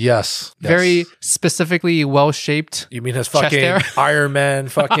 Yes. Very specifically well-shaped. You mean his chest fucking hair? Iron Man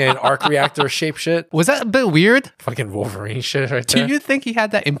fucking arc reactor shape shit? Was that a bit weird? Fucking Wolverine shit right Do there. you think he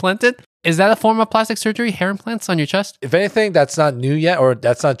had that implanted? Is that a form of plastic surgery? Hair implants on your chest? If anything, that's not new yet, or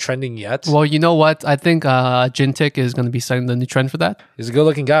that's not trending yet. Well, you know what? I think Jintik is going to be setting the new trend for that. He's a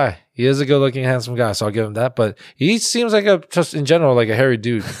good-looking guy. He is a good-looking, handsome guy, so I'll give him that. But he seems like just in general, like a hairy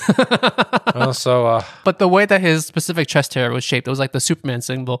dude. But the way that his specific chest hair was shaped, it was like the Superman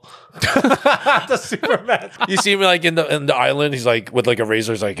symbol. The Superman. You see him like in the island. He's like with like a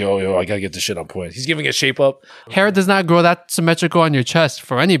razor. He's like, yo, I gotta get this shit on point. He's giving it shape up. Hair does not grow that symmetrical on your chest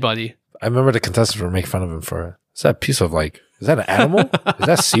for anybody. I remember the contestants were making fun of him for it. Is that a piece of like? Is that an animal? Is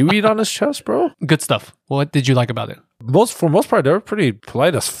that seaweed on his chest, bro? Good stuff. What did you like about it? For most part, they were pretty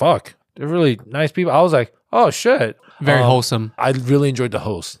polite as fuck. They're really nice people. I was like, oh shit, Very wholesome. I really enjoyed the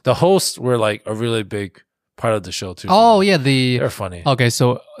hosts. The hosts were like a really big part of the show too. Oh yeah, They're funny. Okay,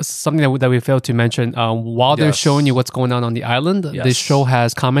 so something that we failed to mention, while they're Yes. showing you what's going on the island, Yes. this show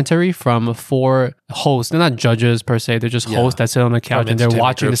has commentary from 4 hosts. They're not judges per se; they're just hosts that sit on the couch From and they're entertainment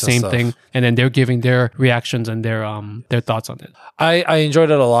watching the groups and same stuff. thing, and then they're giving their reactions and their thoughts on it. I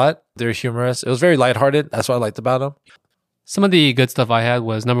enjoyed it a lot. They're humorous. It was very lighthearted. That's what I liked about them. Some of the good stuff I had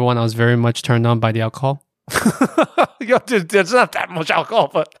was, number one, I was very much turned on by the alcohol. Yo, dude, there's not that much alcohol,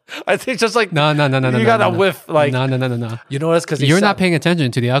 but I think just like No. you got a whiff. Like no. you know that's because You're not paying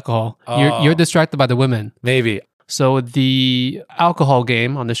attention to the alcohol. You're distracted by the women. Maybe So the alcohol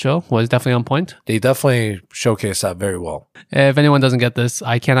game on the show was definitely on point. they definitely showcase that very well. If anyone doesn't get this,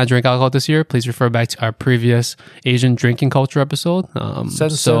 I cannot drink alcohol this year. Please refer back to our previous Asian drinking culture episode.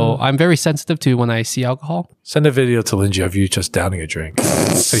 So I'm very sensitive to when I see alcohol. Send a video to Linji of you just downing a drink.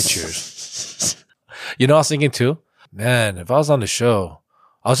 Say cheers. You know, I was thinking too, man, if I was on the show,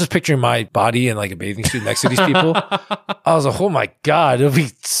 I was just picturing my body in like a bathing suit next to these people. I was like, oh my God, it would be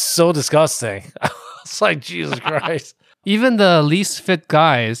so disgusting. I was like, Jesus Christ. Even the least fit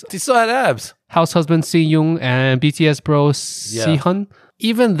guys, They still had abs. house husband Si Young and BTS bro Si Hun,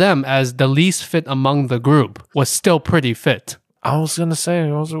 even them as the least fit among the group was still pretty fit. I was going to say,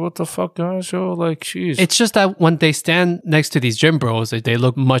 I was like, what the fuck, guys? Yo, like, jeez. It's just that when they stand next to these gym bros, they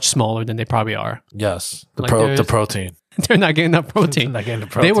look much smaller than they probably are. Yes, the Like protein. They're not getting enough protein. Not getting the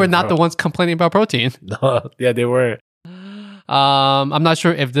They protein, were not bro. the ones complaining about protein. No, yeah, they were. I'm not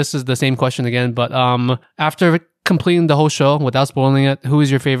sure if this is the same question again, but after completing the whole show without spoiling it, who is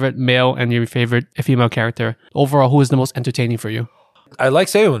your favorite male and your favorite female character? Overall, who is the most entertaining for you? I like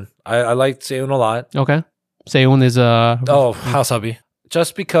Seun. I liked Seun a lot. Okay. Seun is Oh, House Hubby.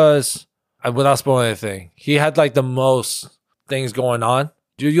 Just because, without spoiling anything, he had like the most things going on.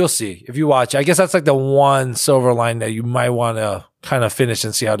 Dude, you'll see if you watch. I guess that's like the one silver line that you might want to kind of finish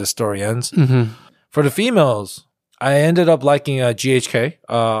and see how the story ends. Mhm. For the females, I ended up liking GHK,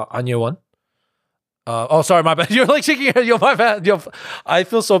 Anya One. Oh, sorry, my bad. You're like shaking your head. Yo, my bad. Yo, I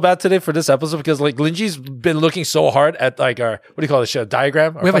feel so bad today for this episode because like Linji's been looking so hard at like our, what do you call this shit?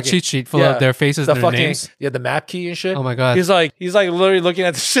 Diagram? We have a cheat sheet full of their faces the and their fucking, names. yeah, the map key and shit. Oh my God. He's like literally looking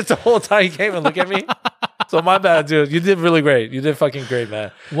at the shit the whole time. He came and look at me. So my bad, dude. You did really great. You did fucking great,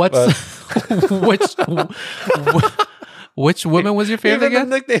 man. What's which woman was your favorite Even again?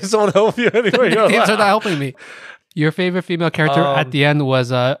 the nicknames don't help you anywhere. You're Names are like, not helping me. Your favorite female character at the end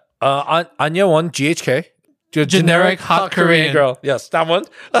was Anya One, GHK. Generic hot Korean girl. Yes, that one.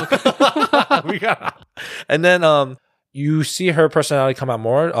 We got. And then you see her personality come out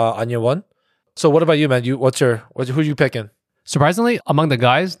more. Anya Won. So what about you, man? Who you picking? Surprisingly, among the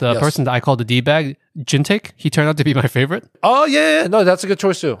guys, the Yes. person that I called the D-bag, Jintaek, he turned out to be my favorite. Oh yeah. No, that's a good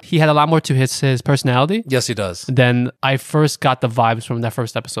choice too. He had a lot more to his personality Yes, he does. than I first got the vibes from that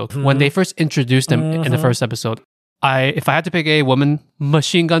first episode. When they first introduced him in the first episode, if I had to pick a woman,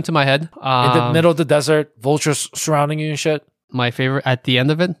 machine gun to my head. In the middle of the desert, vultures surrounding you and shit. My favorite at the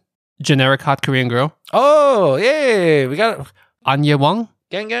end of it, generic hot Korean girl, Oh, yay. We got Anya Wang.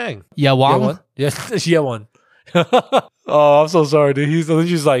 gang. Yawang. Yes, yeah, one. Oh, I'm so sorry, dude.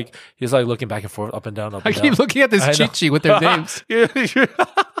 He's like looking back and forth, up and down, up I and down. keep looking at this I know. cheat sheet with their names.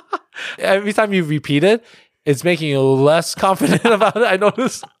 Every time you repeat it, it's making you less confident about it. I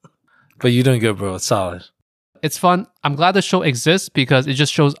noticed. But you're doing good, bro. It's solid. It's fun. I'm glad the show exists because it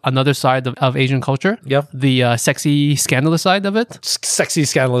just shows another side of Asian culture. Yep. The sexy, scandalous side of it. Sexy,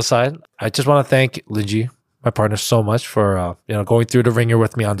 scandalous side. I just want to thank Linji, my partner, so much for going through the ringer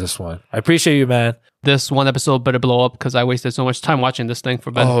with me on this one. I appreciate you, man. This one episode better blow up because I wasted so much time watching this thing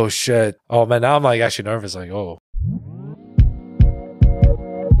for Ben. Oh shit. Oh man, now I'm like actually nervous. Like, oh.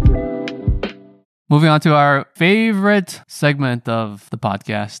 Moving on to our favorite segment of the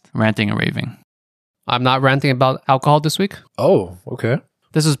podcast, ranting and raving. I'm not ranting about alcohol this week. Oh, okay.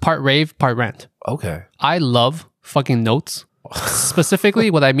 This is part rave, part rant. Okay. I love fucking notes.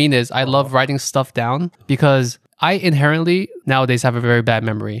 Specifically, what I mean is I love writing stuff down because I inherently nowadays have a very bad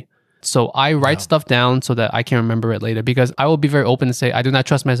memory. So I write stuff down so that I can remember it later because I will be very open to say I do not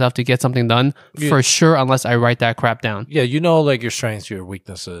trust myself to get something done for sure unless I write that crap down. Yeah, you know, like your strengths, your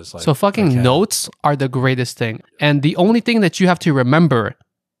weaknesses. Like, So fucking notes are the greatest thing. And the only thing that you have to remember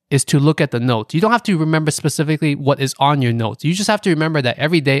is to look at the notes. You don't have to remember specifically what is on your notes. You just have to remember that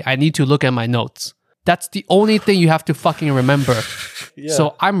every day I need to look at my notes. That's the only thing you have to fucking remember.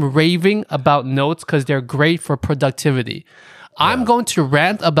 So I'm raving about notes because they're great for productivity. I'm going to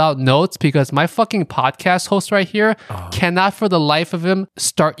rant about notes because my fucking podcast host right here cannot for the life of him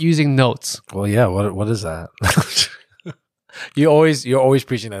start using notes. Well, yeah. What is that? you're always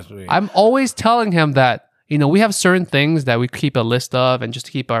preaching that to me. I'm always telling him that, we have certain things that we keep a list of and just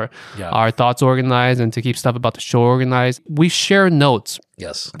to keep our thoughts organized and to keep stuff about the show organized. We share notes.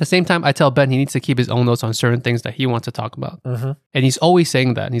 Yes. At the same time, I tell Ben he needs to keep his own notes on certain things that he wants to talk about. And he's always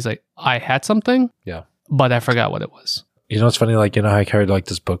saying that. And he's like, I had something, but I forgot what it was. You know what's funny? Like, how I carried like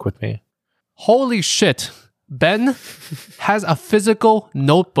this book with me? Holy shit. Ben has a physical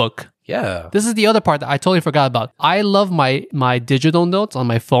notebook. Yeah. This is the other part that I totally forgot about. I love my digital notes on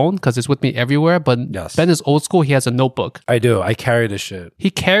my phone because it's with me everywhere. But Ben is old school. He has a notebook. I do. I carry this shit. He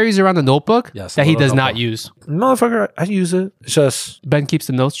carries around a notebook that he does not use. Motherfucker, I use it. It's just... Ben keeps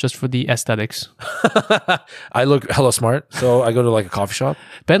the notes just for the aesthetics. I look hella smart, so I go to like a coffee shop.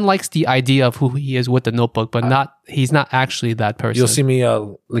 Ben likes the idea of who he is with the notebook, but he's not actually that person. You'll see me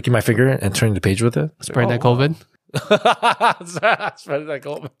licking my finger and turning the page with it. Spreading that COVID. Spreading that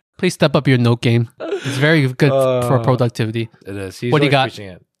COVID. Please step up your note game. It's very good for productivity. It is. He's What do you got? preaching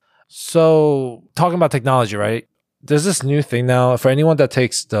it. So, talking about technology, right? There's this new thing now for anyone that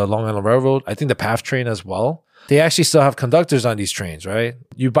takes the Long Island Railroad, I think the PATH train as well. They actually still have conductors on these trains, right?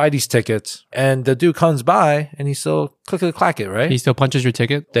 You buy these tickets and the dude comes by and he still click it, right? He still punches your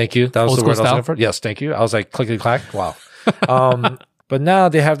ticket. Thank you. That was Old the word I school was style? looking for. Yes, thank you. I was like clickety clack. Wow. But now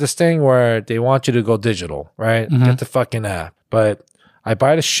they have this thing where they want you to go digital, right? Get the fucking app. But I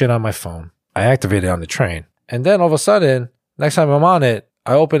buy the shit on my phone. I activate it on the train. And then all of a sudden, next time I'm on it,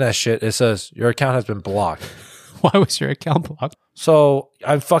 I open that shit. It says, your account has been blocked. Why was your account blocked? So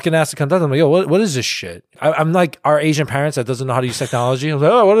I fucking asked the conductor, I'm like, yo, what is this shit? I'm like our Asian parents that doesn't know how to use technology. I'm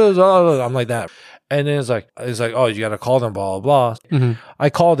like, oh, what is I'm like that. And then it's like, oh, you got to call them, blah, blah, blah. I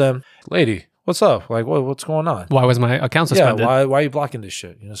called them, lady, what's up? Like, what's going on? Why was my account suspended? Yeah, why are you blocking this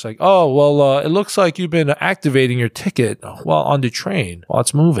shit? It's like, oh, well, it looks like you've been activating your ticket while on the train while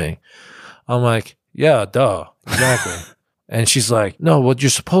it's moving. I'm like, yeah, duh, exactly. And she's like, no, what you're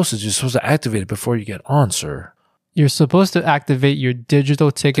supposed to activate it before you get on, sir. You're supposed to activate your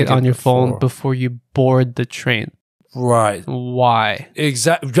digital ticket on your phone before you board the train. Right. Why?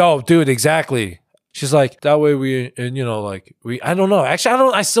 Yo, dude, exactly. She's like, that way I don't know.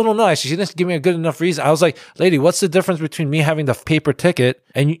 Actually, I still don't know. Actually, she didn't give me a good enough reason. I was like, lady, what's the difference between me having the paper ticket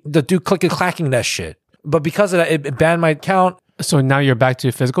and the dude clacking that shit? But because of that, it banned my account. So now you're back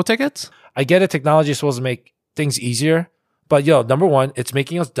to physical tickets? I get it. Technology is supposed to make things easier. But yo, number one, it's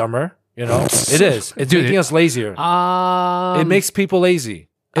making us dumber. It is. It's making us lazier. It makes people lazy.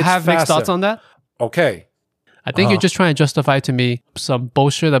 I have mixed thoughts on that. Okay. I think you're just trying to justify to me some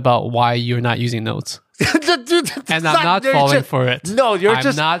bullshit about why you're not using notes. Dude, And I'm not falling for it. No,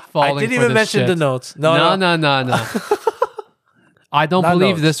 I'm not falling for I didn't even this mention shit. the notes. No. I don't Not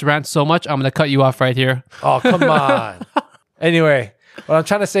believe notes. this rant so much. I'm going to cut you off right here. Oh, come on. Anyway, what I'm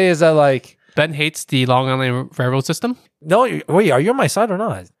trying to say is that, like, Ben hates the Long Island Railroad system. no, wait, are you on my side or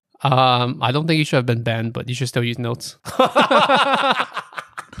not? I don't think you should have been banned, but you should still use notes.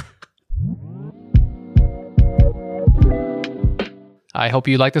 I hope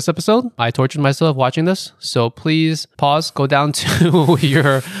you like this episode. I tortured myself watching this. So please pause, go down to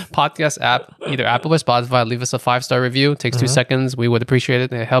your podcast app, either Apple or Spotify, leave us a 5-star review. It takes 2 seconds. We would appreciate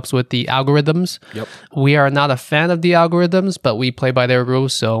it. It helps with the algorithms. Yep. We are not a fan of the algorithms, but we play by their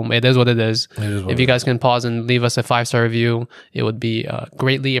rules. So it is what it is. If you guys can pause and leave us a 5-star review, it would be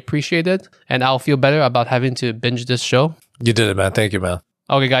greatly appreciated. And I'll feel better about having to binge this show. You did it, man. Thank you, man.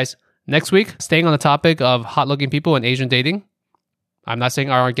 Okay, guys. Next week, staying on the topic of hot-looking people and Asian dating. I'm not saying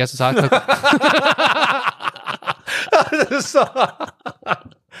our guest is hot.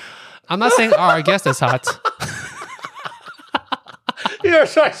 I'm not saying our guest is hot. You're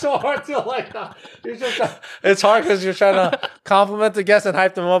trying so hard to like. It's hard because you're trying to compliment the guest and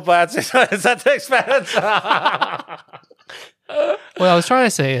hype them up, but it's at the expense. What I was trying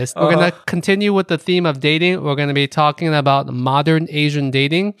to say is we're going to continue with the theme of dating. We're going to be talking about modern Asian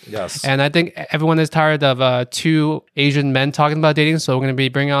dating. Yes. And I think everyone is tired of 2 Asian men talking about dating. So we're going to be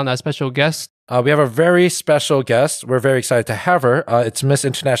bringing on a special guest. We have a very special guest. We're very excited to have her. It's Miss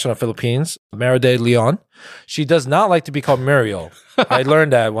International Philippines, Mariday Leon. She does not like to be called Muriel. I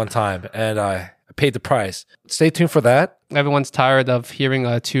learned that one time, and I paid the price. Stay tuned for that. Everyone's tired of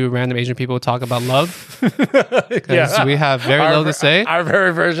hearing 2 random Asian people talk about love. Because we have very little to say. Our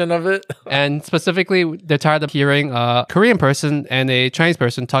very version of it. And specifically, they're tired of hearing a Korean person and a Chinese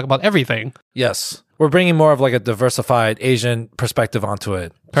person talk about everything. Yes. We're bringing more of like a diversified Asian perspective onto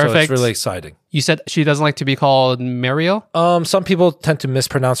it. So Perfect. it's really exciting. You said she doesn't like to be called Muriel? Some people tend to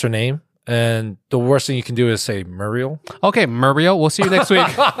mispronounce her name, and the worst thing you can do is say Muriel. Okay, Muriel. We'll see you next week.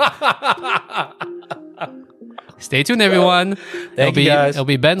 Stay tuned, everyone. Thank you, guys. It'll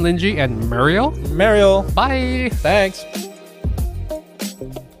be Ben Linji and Muriel. Muriel. Bye. Thanks.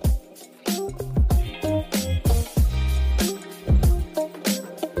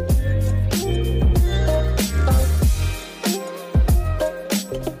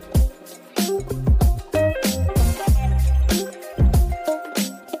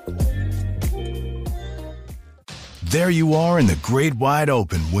 There you are in the great wide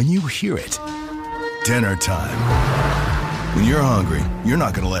open when you hear it. Dinner time. When you're hungry, you're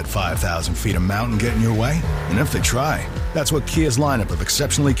not going to let 5,000 feet of mountain get in your way. And if they try, that's what Kia's lineup of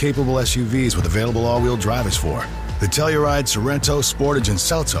exceptionally capable SUVs with available all-wheel drive is for. The Telluride, Sorento, Sportage, and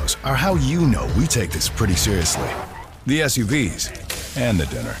Seltos are how you know we take this pretty seriously. The SUVs and the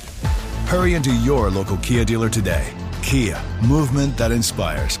dinner. Hurry into your local Kia dealer today. Kia, movement that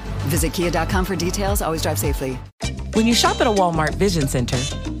inspires. Visit kia.com for details. Always drive safely. When you shop at a Walmart Vision Center,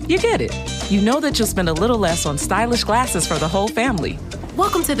 you get it. You know that you'll spend a little less on stylish glasses for the whole family.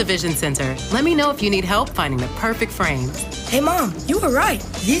 Welcome to the Vision Center. Let me know if you need help finding the perfect frames. Hey, Mom, you were right.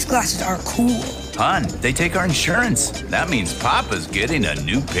 These glasses are cool. Hon, they take our insurance. That means Papa's getting a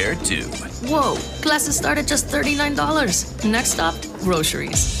new pair, too. Whoa, glasses start at just $39. Next stop,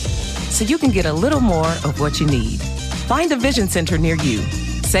 groceries. So you can get a little more of what you need. Find a Vision Center near you.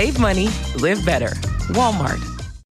 Save money, live better. Walmart.